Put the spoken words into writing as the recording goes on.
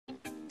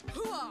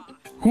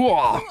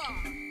Hooah!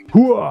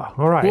 Hooah!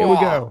 All right, here we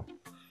go.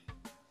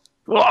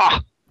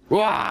 Ah!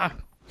 Hooah!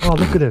 Oh,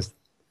 look at this.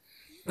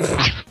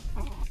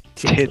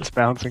 Tits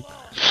bouncing.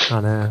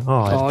 I know.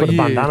 Oh, let's Oh, put a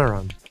yeah. bandana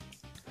on.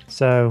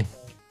 So,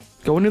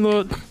 Going in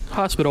the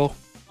hospital.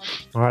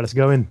 all right, let's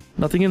go in.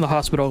 Nothing in the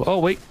hospital. Oh,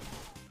 wait.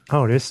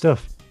 Oh, there's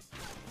stuff.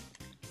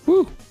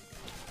 Woo!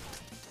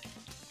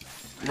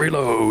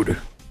 Reload.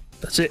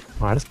 That's it.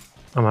 All right,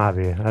 I'm out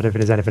of here. I don't think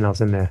there's anything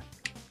else in there.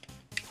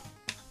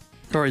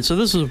 Alright, so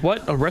this is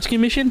what? A rescue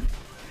mission?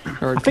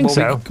 Or, I think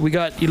so. We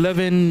got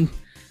 11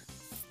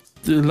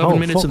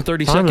 minutes fuck, and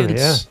 30 time limit,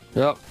 seconds.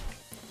 Yep.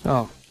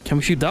 Oh, can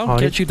we shoot down? Oh,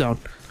 Can't shoot down.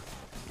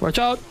 Watch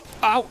out.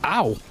 Ow,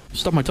 ow.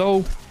 Stubbed my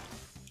toe.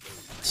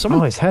 Oh,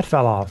 his head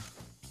fell off.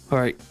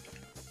 Alright.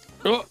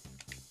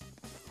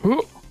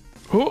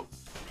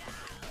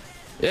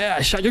 Yeah,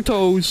 I shot your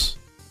toes.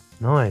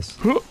 Nice.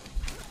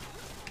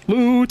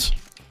 Loot.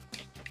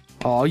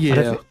 Oh,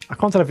 yeah. I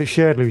can't tell if it's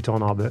shared loot or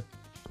not, but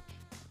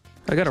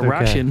I got a okay.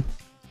 ration.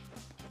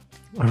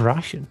 a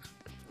ration.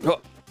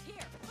 Oh,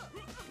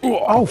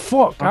 Oh,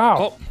 fuck! Ow!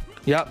 oh.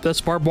 Yeah, that's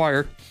barbed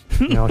wire.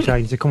 Yeah, I'll show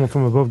you to come up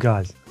from above,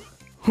 guys.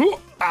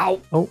 Ow.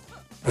 Oh,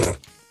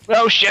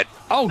 Oh shit!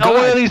 Oh, No,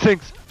 what are God. these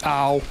things?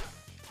 Ow.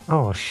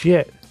 oh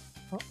shit!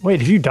 Wait,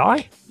 did you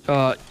die?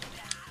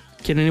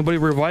 Can anybody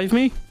revive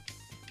me?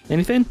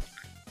 Anything?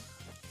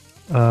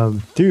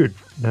 Dude,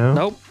 no.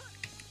 Nope.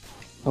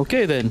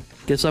 Okay, then.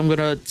 Guess I'm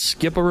gonna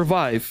skip a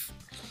revive.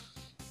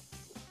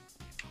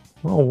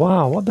 Oh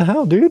wow, what the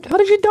hell, dude? How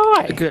did you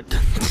die? Good.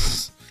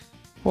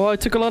 Well, I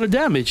took a lot of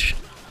damage.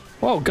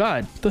 Oh,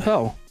 God. What the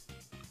hell?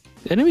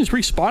 Enemies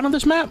respawn on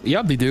this map?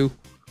 Yep, they do.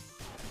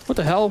 What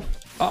the hell?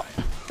 Oh.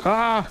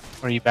 Ah.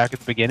 Are you back at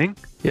the beginning?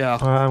 Yeah.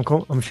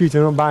 I'm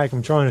shooting on back.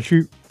 I'm trying to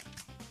shoot.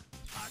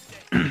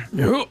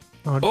 Oh,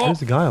 Oh, there's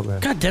the guy up there.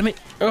 God damn it.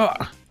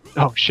 Ugh.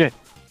 Oh shit!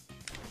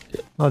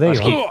 Oh, there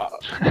you are.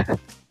 Ugh.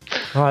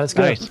 All right, let's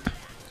go. Nice.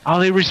 Oh,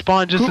 they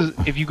respawn just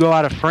as if you go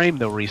out of frame,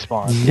 they'll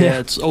respawn. Yeah,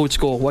 it's old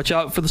school. Watch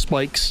out for the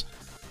spikes.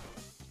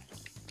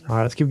 All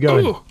right, let's keep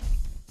going. Ugh.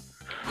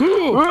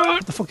 Ugh.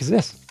 What the fuck is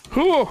this?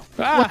 Ugh.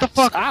 Ah, What the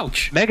fuck?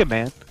 Ouch. Mega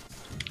Man.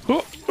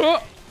 Ugh.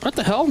 Ugh. What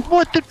the hell?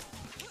 What the?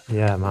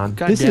 Yeah, man.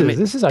 God damn it.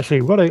 This is actually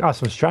we've got to have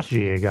some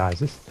strategy here,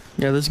 guys.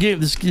 Yeah, this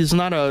is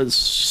not a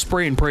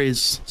spray and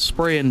praise.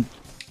 Spray and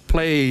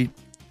play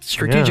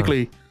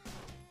strategically.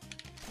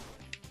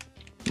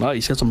 Oh,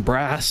 he's got some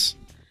brass.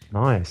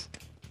 Nice.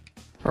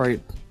 All right.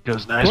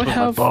 Goes nice Do I with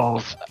have- my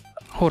balls.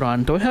 Hold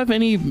on. Do I have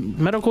any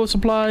medical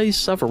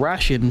supplies? I have a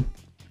ration.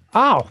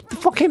 Ow! The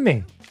fuck hit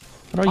me.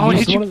 How do Oh, I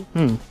use did you- one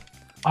of-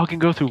 Oh, it can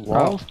go through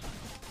walls.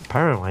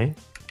 Apparently.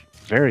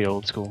 Very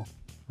old school.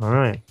 All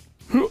right.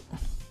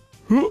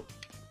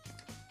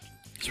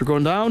 So we're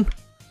going down?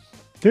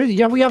 Dude,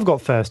 yeah, we have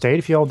got first aid.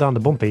 If you hold down the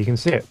bumper, you can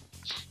see it.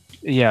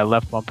 Yeah,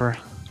 left bumper.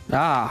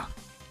 Ah.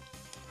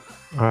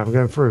 All right, we're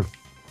going through.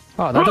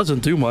 Oh, that doesn't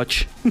do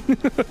much.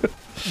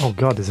 Oh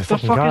god, there's a The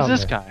fucking fuck guy is out this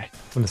there. guy?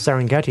 From the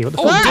Serengeti. What the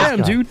Oh, fuck is this damn,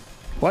 guy? dude.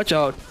 Watch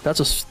out. That's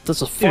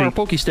a far Dude.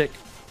 pokey stick.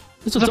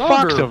 It's a There's a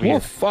fox dogger. over here. Whoa,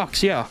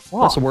 fox, yeah. That's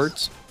Fox. the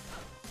words.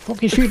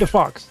 Fucking shoot the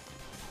fox.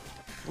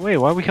 Wait,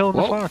 why are we killing the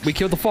Well, fox? we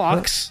killed the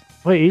fox.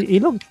 Wait, he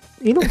looked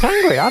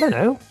angry. I don't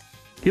know.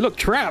 He looked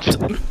trapped.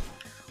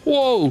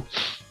 Whoa.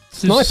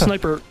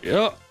 Sniper.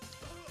 Yeah.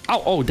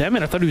 Oh, oh, damn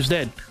it. I thought he was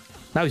dead.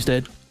 Now he's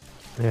dead.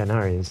 Yeah,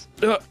 now he is.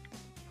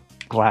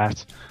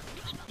 Glass.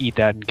 Eat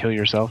that and kill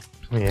yourself.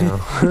 Yeah.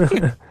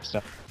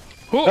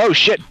 Stuff. Oh, Oh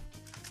shit!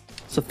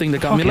 it's the thing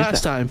that got fuck me is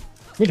last that? time.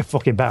 Need a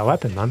fucking better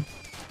weapon, man.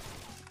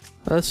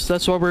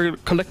 That's why we're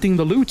collecting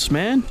the loots,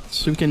 man.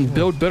 So we can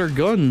build better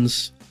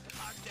guns.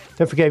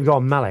 Don't forget you've got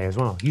a melee as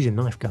well. Use your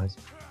knife, guys.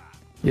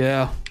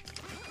 Yeah.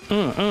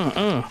 You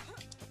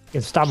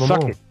can stab them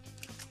Suck all. it.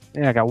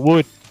 Yeah, I got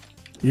wood.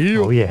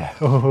 Oh yeah.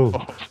 Oh,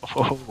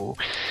 Oh.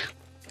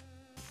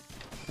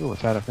 Ooh,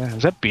 what's that up there?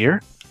 Is that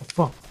beer? what the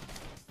fuck?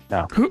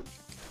 No.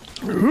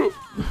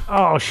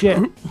 Oh shit.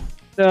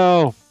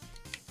 No.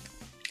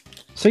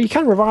 So you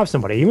can revive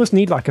somebody. You must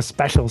need like a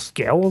special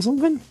skill or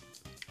something.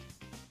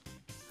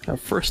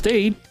 First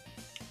aid.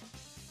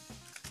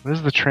 What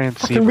is the I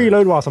transceiver? can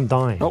reload whilst I'm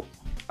dying. Oh.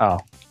 Oh.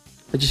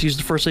 I just used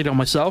the first aid on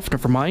myself.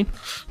 Never mind.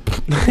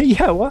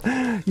 Yeah, what?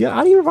 Yeah,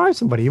 how do you revive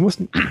somebody? You must.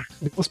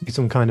 There must be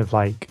some kind of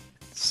like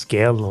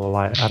skill or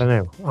like I don't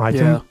know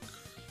item. Yeah.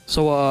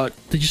 So,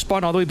 did you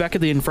spawn all the way back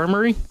at the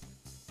infirmary?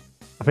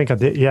 I think I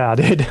did. Yeah, I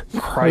did.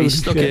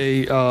 Christ. Holy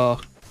shit. Okay. I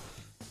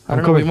I'm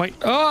don't know. We coming. might.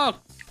 Oh.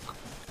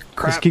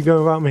 Crap. Just keep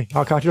going without me.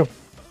 I'll catch you up.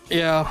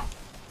 Yeah.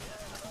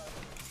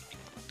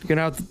 You're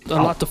gonna have a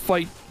lot to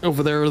fight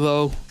over there,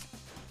 though.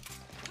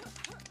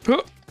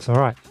 It's all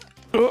right.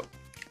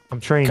 I'm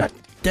trained. God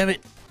damn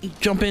it!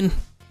 Jump in.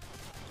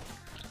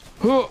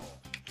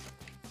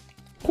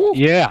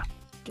 Yeah.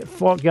 Get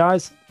fucked,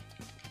 guys.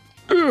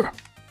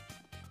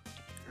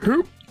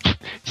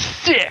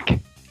 Sick.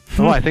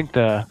 Oh, I think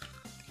the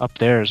up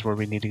there is where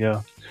we need to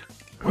go.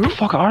 What the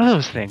fuck are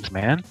those things,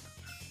 man?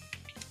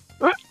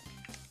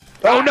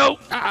 Oh no!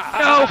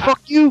 No,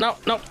 fuck you! No,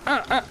 no.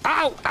 Ow, ow,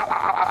 ow,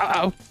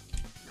 ow, ow,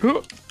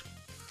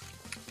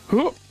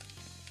 ow.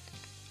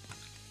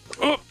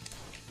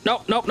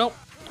 No, no, no.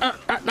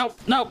 No,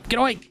 no, get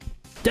away.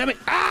 Damn it.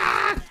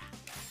 Ah!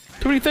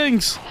 Too many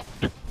things.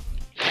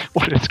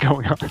 What is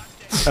going on?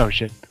 Oh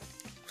shit.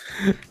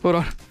 Hold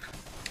on.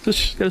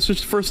 Just gotta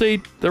switch to first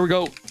aid. There we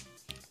go.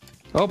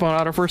 Oh, I'm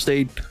out of first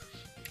aid.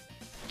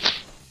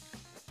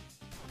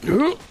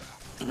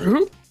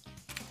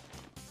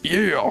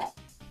 Yeah.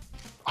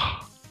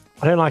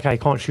 I don't like how you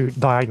can't shoot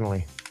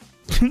diagonally.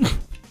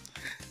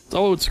 It's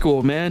old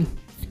school, man.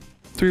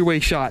 Three-way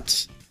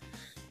shots.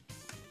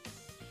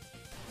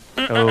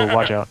 Oh,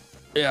 watch out.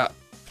 Yeah.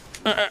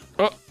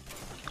 Oh.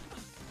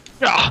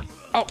 Ah!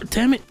 Oh,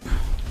 damn it.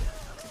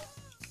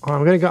 Oh,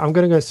 I'm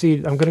gonna go see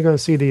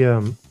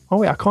the oh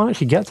wait, I can't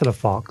actually get to the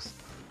fox.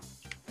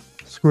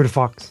 Screw the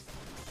fox.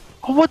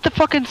 Oh, what the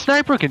fucking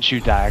sniper can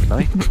shoot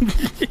diagonally?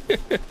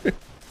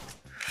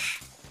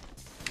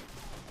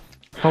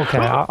 Okay,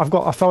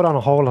 I fell down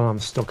a hole and I'm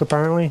stuck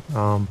apparently.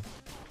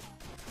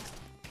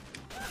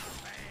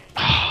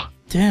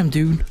 Damn,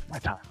 dude. My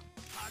time.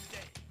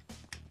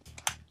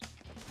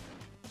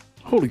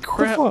 Holy What the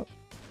crap. fuck?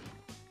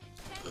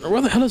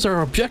 Where the hell is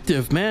our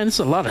objective, man? It's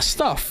a lot of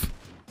stuff.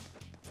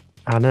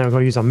 I know, I've got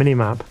to use our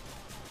mini-map.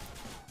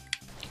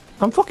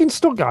 I'm fucking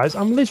stuck, guys.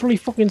 I'm literally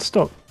fucking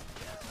stuck.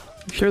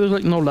 You sure there's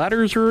like no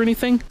ladders or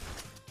anything?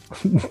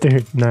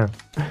 Dude, no.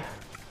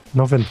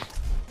 Nothing.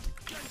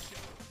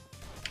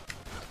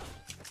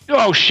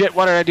 Oh shit,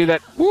 why did I do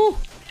that? Woo!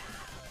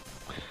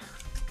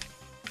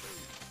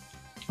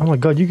 Oh my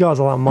god, you guys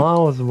are like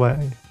miles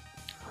away.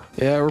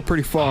 Yeah, we're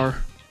pretty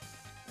far.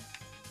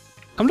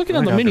 I'm looking at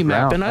Right the on the mini-map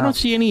ground, and I wow. don't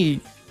see any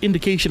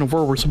indication of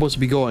where we're supposed to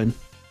be going.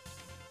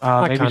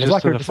 Maybe kinda just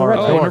like to a- the it's a far red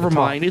right. door. Oh, at never the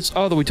top. mind. It's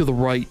all the way to the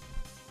right.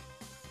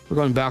 We're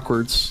going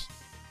backwards.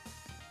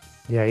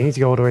 Yeah, you need to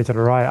go all the way to the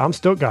right. I'm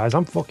stuck, guys.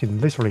 I'm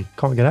fucking literally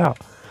can't get out.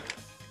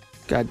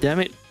 God damn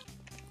it.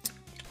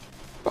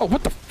 Oh,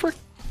 what the frick?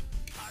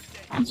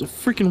 It's a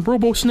freaking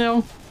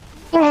robo-snail.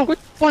 Whoa,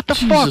 what the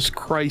Jesus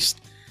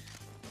Christ.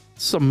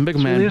 Some Mega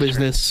Man really is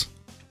business.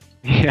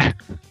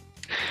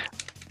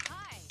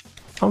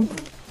 fuck?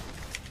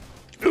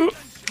 Yeah.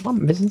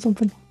 I'm missing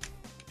something.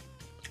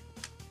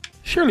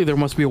 Surely there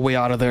must be a way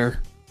out of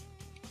there.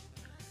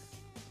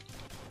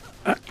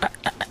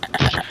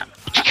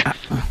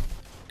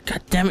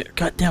 God damn it.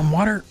 Goddamn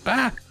water.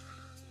 Ah!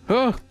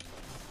 Oh!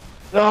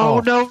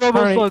 Oh, no,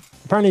 apparently, Robo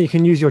apparently you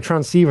can use your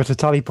transceiver to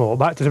teleport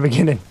back to the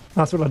beginning.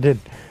 That's what I did.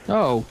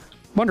 Oh,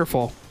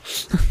 wonderful.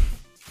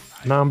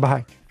 Now I'm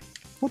back.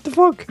 What the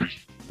fuck?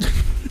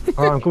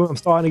 Alright, I'm coming. I'm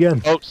starting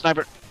again. Oh,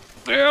 sniper.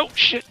 Oh,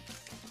 shit.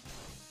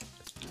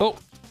 Oh!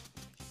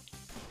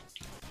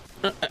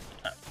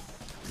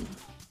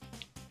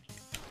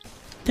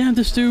 Damn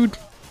this dude.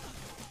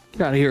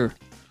 Get out of here.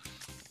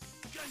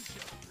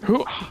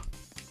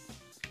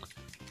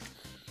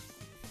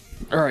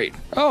 Alright.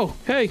 Oh,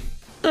 hey.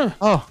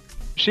 Oh,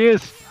 she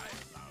is.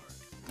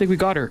 I think we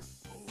got her.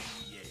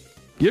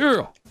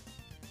 Yeah!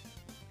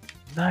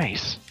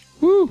 Nice.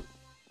 Woo!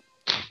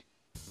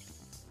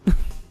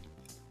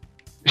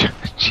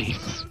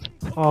 Jeez.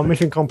 Oh,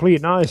 mission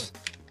complete. Nice.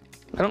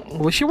 I don't.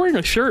 Was she wearing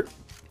a shirt?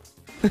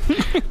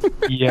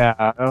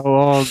 Yeah,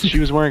 well, she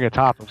was wearing a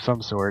top of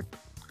some sort.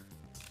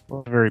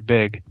 Not very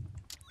big.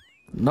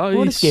 Nice.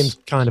 Well, this game's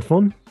kind of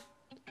fun.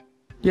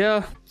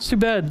 Yeah, it's too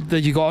bad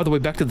that you go all the way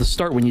back to the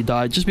start when you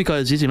die, just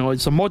because, you know,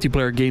 it's a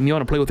multiplayer game, you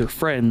want to play with your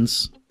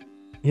friends.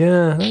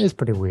 Yeah, that is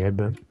pretty weird,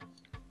 but...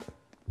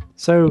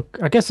 So,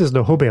 I guess there's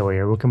the hub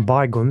area. We can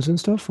buy guns and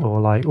stuff,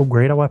 or like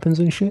upgrade our weapons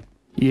and shit.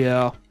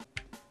 Yeah.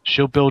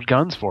 She'll build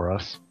guns for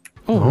us.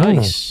 Oh, Oh.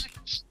 nice.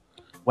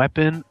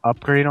 Weapon,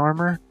 upgrade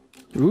armor.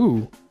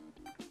 Ooh.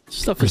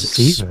 Stuff is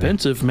Receiver.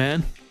 expensive,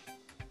 man.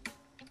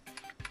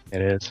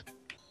 It is.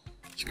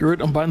 Screw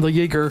it, I'm buying the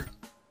Jaeger.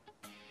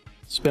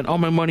 Spent all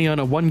my money on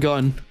a one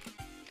gun.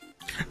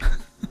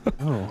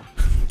 Oh.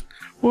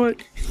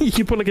 What?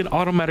 You put like an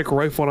automatic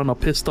rifle on a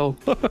pistol.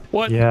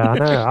 What? Yeah, I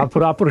know.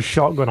 I put a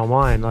shotgun on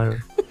mine. Like...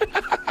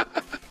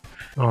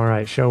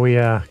 Alright, shall we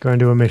go and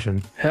do a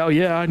mission? Hell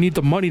yeah, I need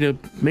the money to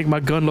make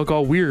my gun look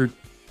all weird.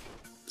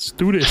 Let's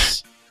do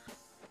this.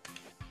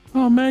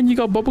 Oh man, you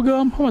got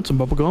bubblegum? I want some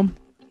bubblegum.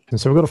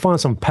 And so we've got to find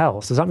some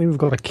pelts. Does that mean we've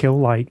got to kill,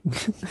 like...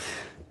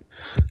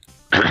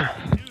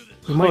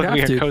 We might Look, we have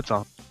got to. coats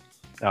on.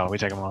 Oh, we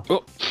take them off.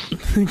 Oh.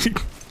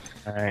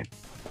 Alright.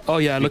 Oh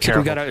yeah, it Be looks like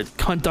we careful.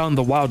 gotta hunt down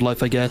the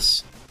wildlife, I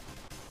guess.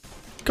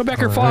 Come back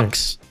here, Alright.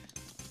 fox!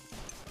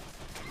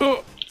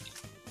 Oh,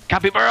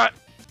 Capybara!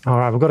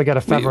 Alright, we've got to get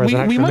a feather as an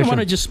we extra might mission. want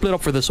to just split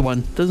up for this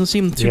one. Doesn't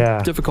seem too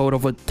Yeah. difficult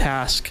of a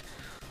task.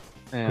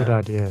 Good Yeah.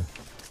 idea.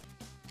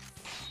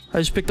 I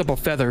just picked up a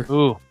feather.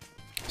 Ooh.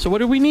 So what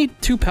do we need?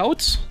 2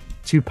 pelts?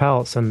 2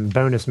 pelts and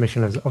bonus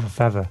mission of a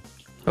feather.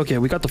 Okay,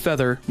 we got the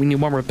feather. We need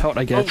 1 more pelt,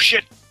 I guess. Oh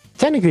shit!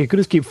 Technically, you could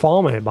just keep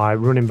farming it by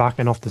running back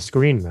and off the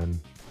screen then.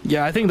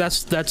 Yeah, I think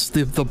that's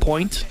the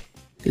point.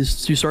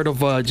 Is to sort of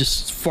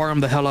just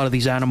farm the hell out of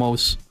these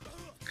animals.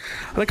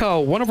 I like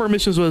how one of our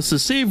missions was to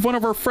save one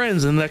of our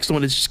friends, and the next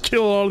one is just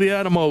kill all the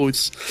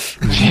animals.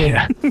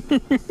 Yeah.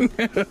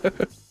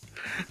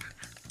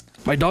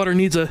 My daughter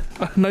needs a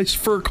nice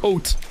fur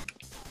coat.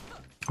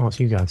 Oh, it's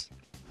you guys.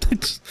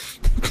 It's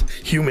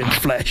human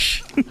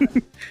flesh.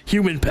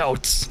 Human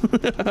pelts.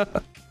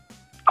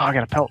 Oh, I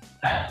got a pelt.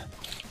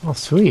 Oh,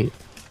 sweet.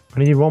 I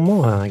need one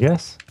more, I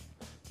guess.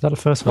 Is that the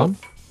first one?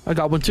 I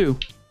got one too.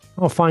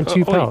 Oh, find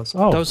two wait, pelts.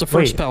 Oh, that was the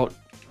first wait. pelt.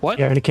 What?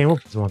 Yeah, it only came up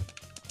as one.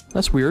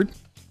 That's weird.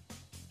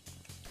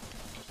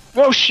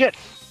 Whoa, shit!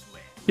 Find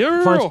two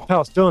Yeah.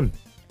 pelts, done.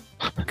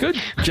 Good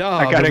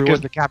job, I got it everyone.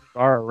 because the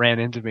capybara ran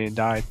into me and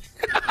died.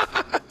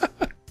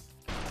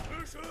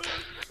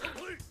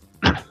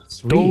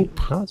 Sweet.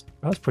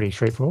 That's pretty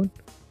straightforward.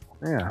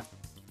 Yeah.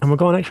 And we've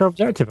got an extra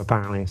objective,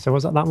 apparently. So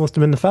was that must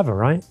have been the feather,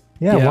 right?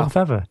 Yeah, Yeah. one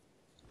feather.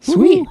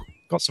 Sweet. Woo.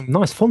 Got some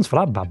nice funds for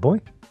that bad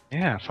boy.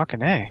 Yeah,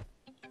 fucking A.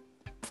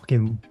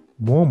 Fucking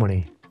war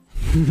money.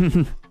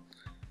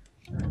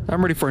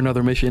 I'm ready for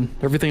another mission.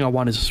 Everything I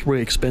want is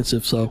really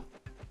expensive, so.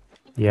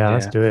 Yeah,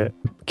 let's Yeah. do it.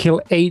 Kill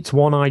 8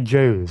 one-eyed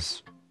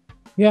Joes.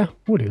 Yeah,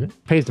 we'll do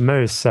it. Pays the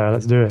most, so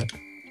let's do it.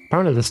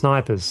 Apparently the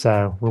snipers,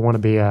 so we want to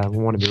be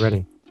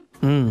ready.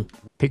 Mm.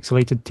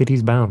 Pixelated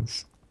titties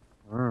bounce.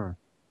 Mm.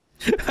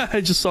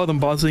 I just saw them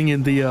buzzing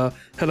in the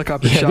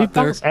helicopter Yeah, they shot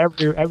there. bounce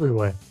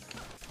everywhere.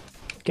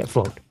 Get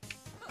fucked.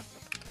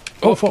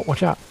 Oh, fuck,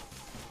 watch out.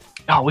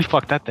 Oh, we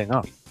fucked that thing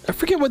up. I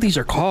forget what these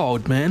are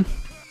called, man.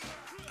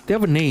 They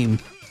have a name.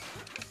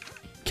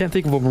 Can't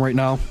think of them right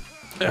now.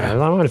 Yeah,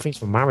 I want to think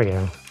from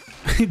Mario.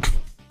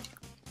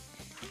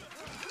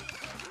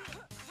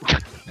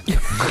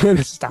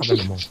 Stabbing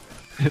them all.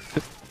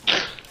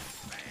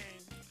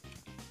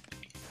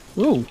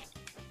 Ooh.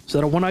 Is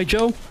that a one-eyed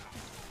Joe?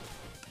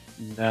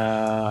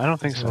 I don't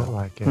think Not so.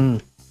 like it. Hmm.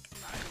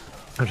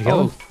 How'd you get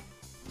Oh. them?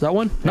 Is that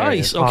one? There it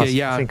Nice. is. Okay, Oh,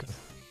 yeah.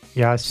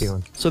 Yeah, I see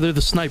one. So they're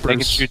the They can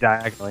snipers. shoot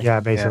diagonally. Yeah,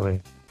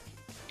 basically.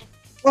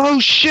 Oh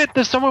shit!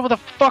 There's someone with a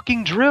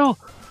fucking drill.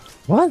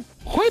 What?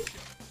 What?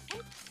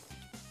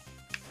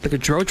 Like a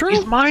drill He's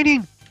drill?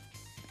 mining.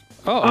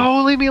 Oh.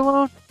 Oh, leave me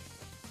alone.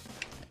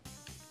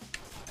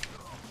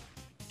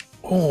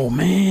 Oh,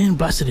 man.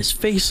 Blasted his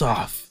face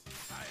off.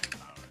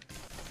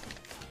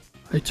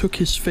 I took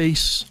his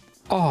face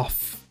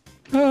off.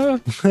 No!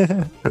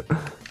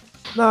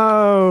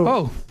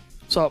 Oh.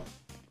 What's up?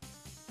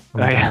 Oh,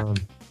 yeah. damn.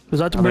 Was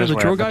that Oh, where there's the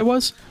where drill I guy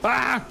was?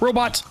 Ah!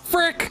 Robots!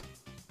 Frick!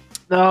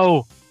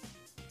 No.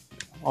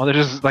 Oh, they're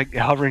just like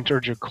hovering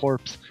towards your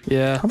corpse.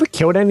 Yeah. Have we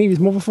killed any of these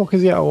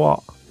motherfuckers yet or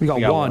what? We got,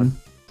 We got one. one.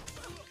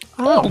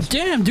 Oh,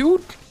 damn,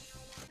 dude.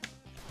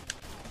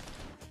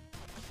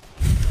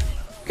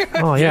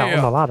 Oh, yeah, Yeah.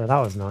 on the ladder. That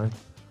was nice.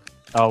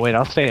 Oh wait,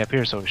 I'll stay up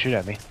here so it shoot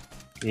at me.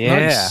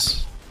 Yeah.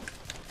 Nice.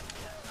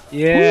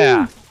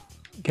 Yeah.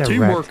 Get wrecked.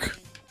 Teamwork.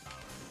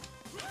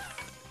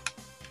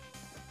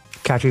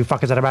 Catch you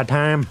fuckers at a bad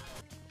time.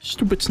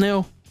 Stupid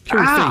snail. Show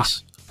Ah! your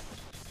face.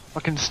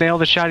 Fucking snail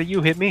that shot at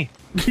you hit me.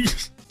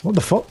 What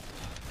the fuck?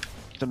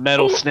 It's a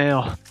metal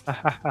snail.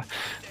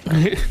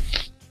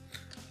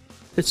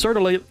 It's sort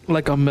of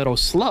like a metal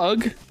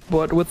slug,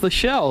 but with the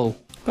shell.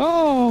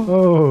 Oh.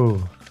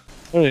 Oh.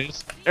 There he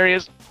is. There he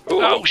is.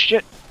 Oh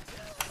shit.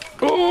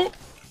 Oh.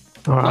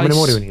 Alright, how many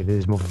more do Nice. we need of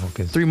these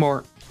motherfuckers? 3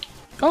 more.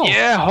 Oh.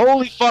 Yeah,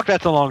 holy fuck,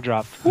 that's a long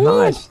drop.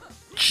 Nice.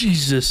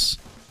 Jesus.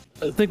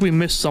 I think we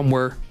missed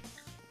somewhere.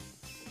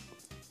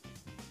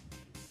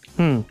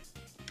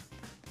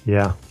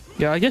 Yeah.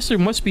 Yeah, I guess there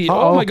must be.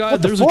 Uh-oh. Oh my god,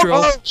 What the there's a fuck? drill.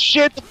 Oh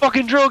shit, the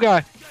fucking drill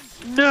guy.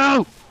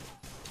 No.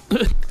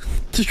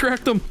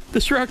 Distract him.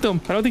 Distract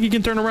him. I don't think he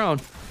can turn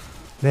around.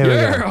 There we go.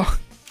 Yeah.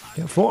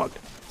 Get fucked.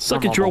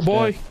 Suck I'm it, drill almost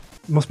boy. dead.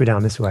 Must be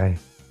down this way.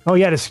 Oh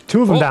yeah, there's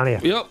 2 of them Oh, down here.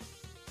 Yep.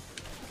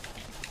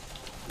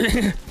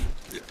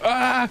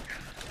 Ah.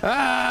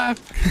 Ah.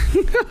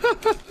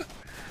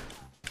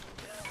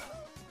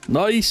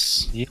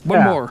 Nice. Yeah.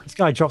 One more. This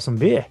guy dropped some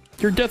beer.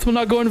 Your death will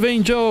not go in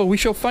vain, Joe. We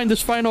shall find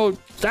this final.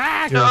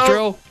 Ah, Yeah.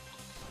 drill.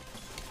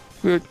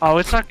 Good. Oh,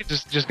 it's not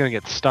just gonna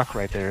get stuck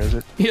right there, is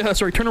it? Yeah,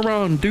 that's right. Turn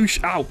around, douche.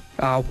 Ow.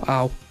 Ow.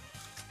 Ow.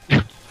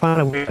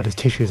 Find out where there's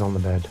tissues on the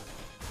bed.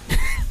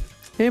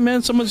 Hey,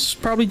 man, someone's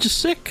probably just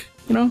sick.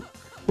 You know?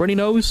 Runny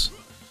nose.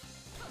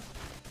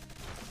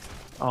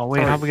 Oh wait,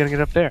 Alright. how are we gonna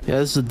get up there? Yeah,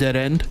 this is a dead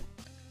end.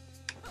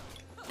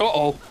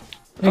 Uh-oh.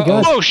 Hey Uh-oh.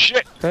 guys. Oh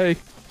shit! Hey.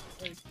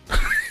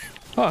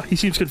 Oh, he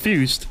seems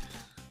confused.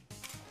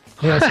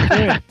 Yeah, it's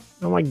here.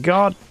 Oh my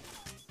god.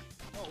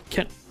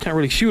 Can't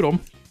really shoot him.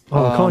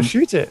 Oh, I Um, can't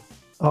shoot it.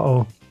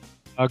 Uh-oh.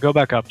 Go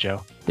back up,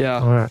 Joe.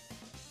 Yeah, Alright.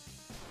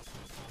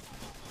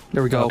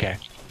 there we go. Okay.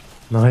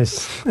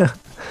 Nice.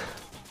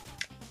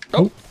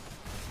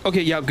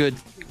 Okay, yeah, good.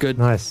 Good.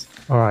 Nice.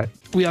 Alright.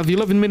 We have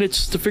 11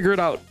 minutes to figure it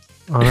out.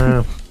 I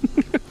know.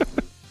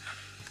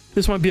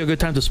 This might be a good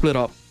time to split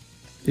up.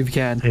 If you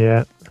can.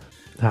 Yeah.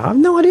 I have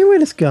no idea where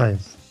this guy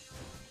is.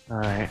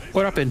 Alright.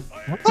 What happened?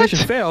 Mission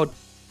failed.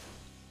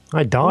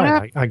 I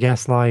died. I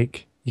guess,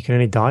 like, you can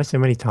only die so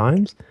many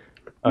times.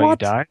 Oh,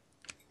 What? you died?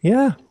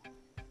 Yeah.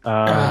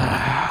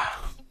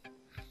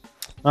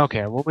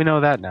 Okay, well we know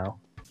that now.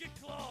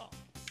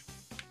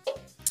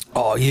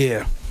 Oh,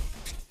 yeah.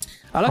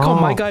 I like how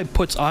my Oh. guy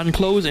puts on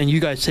clothes and you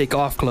guys take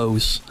off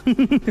clothes.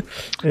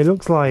 It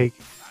looks like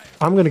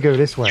I'm gonna go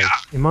this way.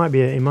 It might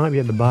be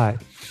at the back.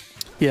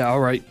 Yeah,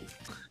 alright.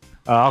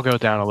 I'll go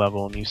down a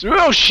level and use.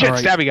 Oh shit! All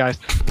right. Stabby guys.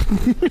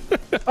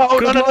 Oh,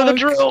 Good no, the luck.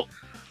 drill.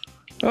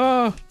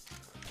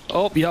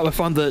 Oh, yeah, I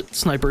found the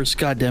snipers.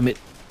 God damn it.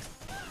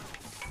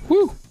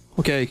 Woo.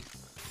 Okay.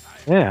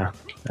 Yeah.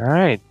 All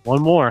right.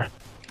 One more.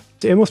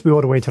 It must be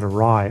all the way to the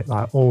right,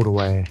 like all the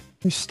way.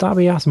 You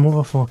stabby ass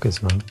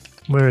motherfuckers, man.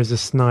 Where is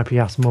this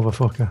snipey ass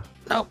motherfucker?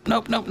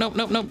 Nope.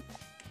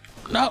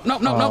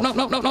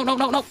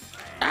 No.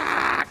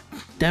 Ah!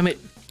 Damn it.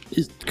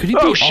 Could he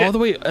be shit. all the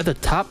way at the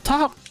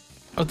top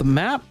of the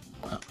map?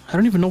 I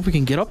don't even know if we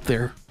can get up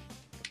there.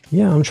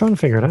 Yeah, I'm trying to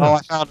figure it Oh, I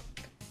out. found him.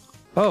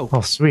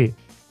 Oh, sweet.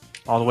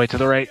 All the way to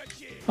the right.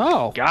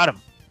 Oh, Got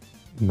him.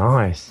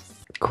 Nice.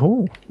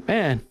 Cool.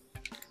 man.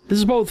 This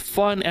is both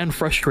fun and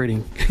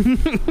frustrating.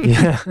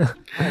 Yeah.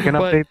 I can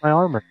But- update my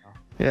armor.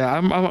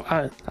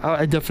 Yeah,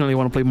 I definitely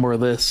want to play more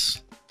of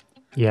this.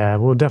 Yeah,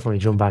 we'll definitely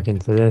jump back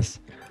into this.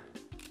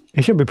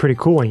 It should be pretty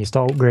cool when you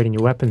start upgrading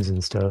your weapons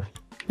and stuff.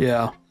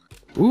 Yeah.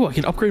 Ooh, I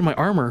can upgrade my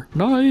armor.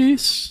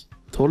 Nice.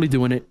 Totally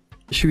doing it.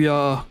 Should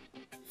we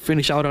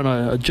finish out on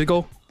a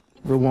jiggle?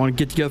 We want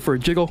to get together for a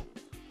jiggle?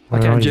 I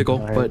Where are can't you, jiggle,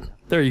 guys? but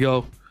there you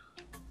go.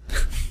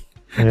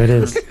 There it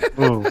is.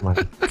 Ooh. Oh my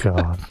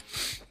god.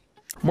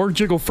 More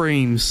jiggle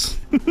frames.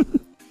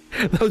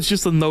 That was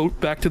just a note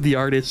back to the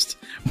artist.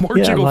 More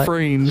Yeah, jiggle like-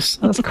 frames.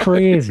 That's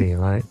crazy.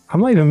 Like,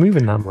 I'm not even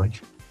moving that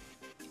much.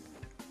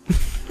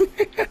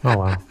 Oh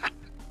well.